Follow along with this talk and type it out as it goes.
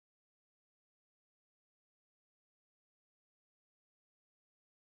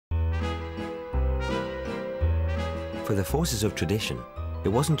For the forces of tradition, it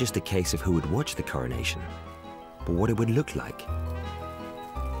wasn't just a case of who would watch the coronation, but what it would look like.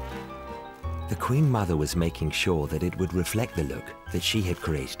 The Queen Mother was making sure that it would reflect the look that she had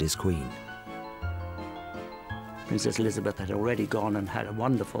created as Queen. Princess Elizabeth had already gone and had a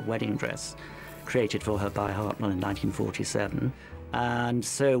wonderful wedding dress created for her by Hartnell in 1947. And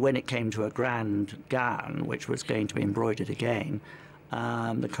so when it came to a grand gown, which was going to be embroidered again,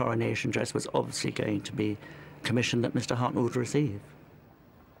 the coronation dress was obviously going to be commissioned that Mr. Hartnell would receive.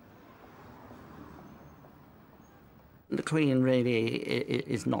 The Queen really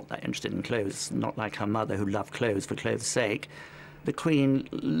is not that interested in clothes, not like her mother who loved clothes for clothes' sake. The Queen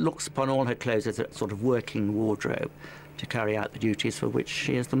looks upon all her clothes as a sort of working wardrobe to carry out the duties for which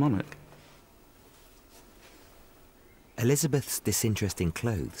she is the monarch. Elizabeth's disinterest in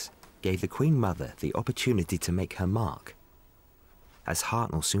clothes gave the Queen Mother the opportunity to make her mark, as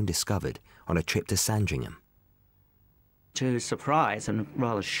Hartnell soon discovered on a trip to Sandringham. To his surprise and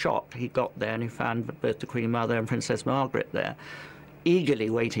rather shocked, he got there and he found both the Queen Mother and Princess Margaret there, eagerly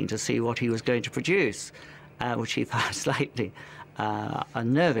waiting to see what he was going to produce, which he found slightly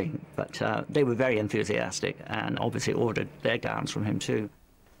unnerving. But they were very enthusiastic and obviously ordered their gowns from him too.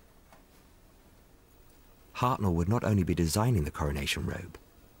 Hartnell would not only be designing the coronation robe.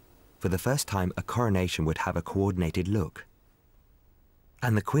 For the first time, a coronation would have a coordinated look.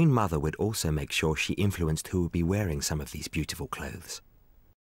 And the Queen Mother would also make sure she influenced who would be wearing some of these beautiful clothes.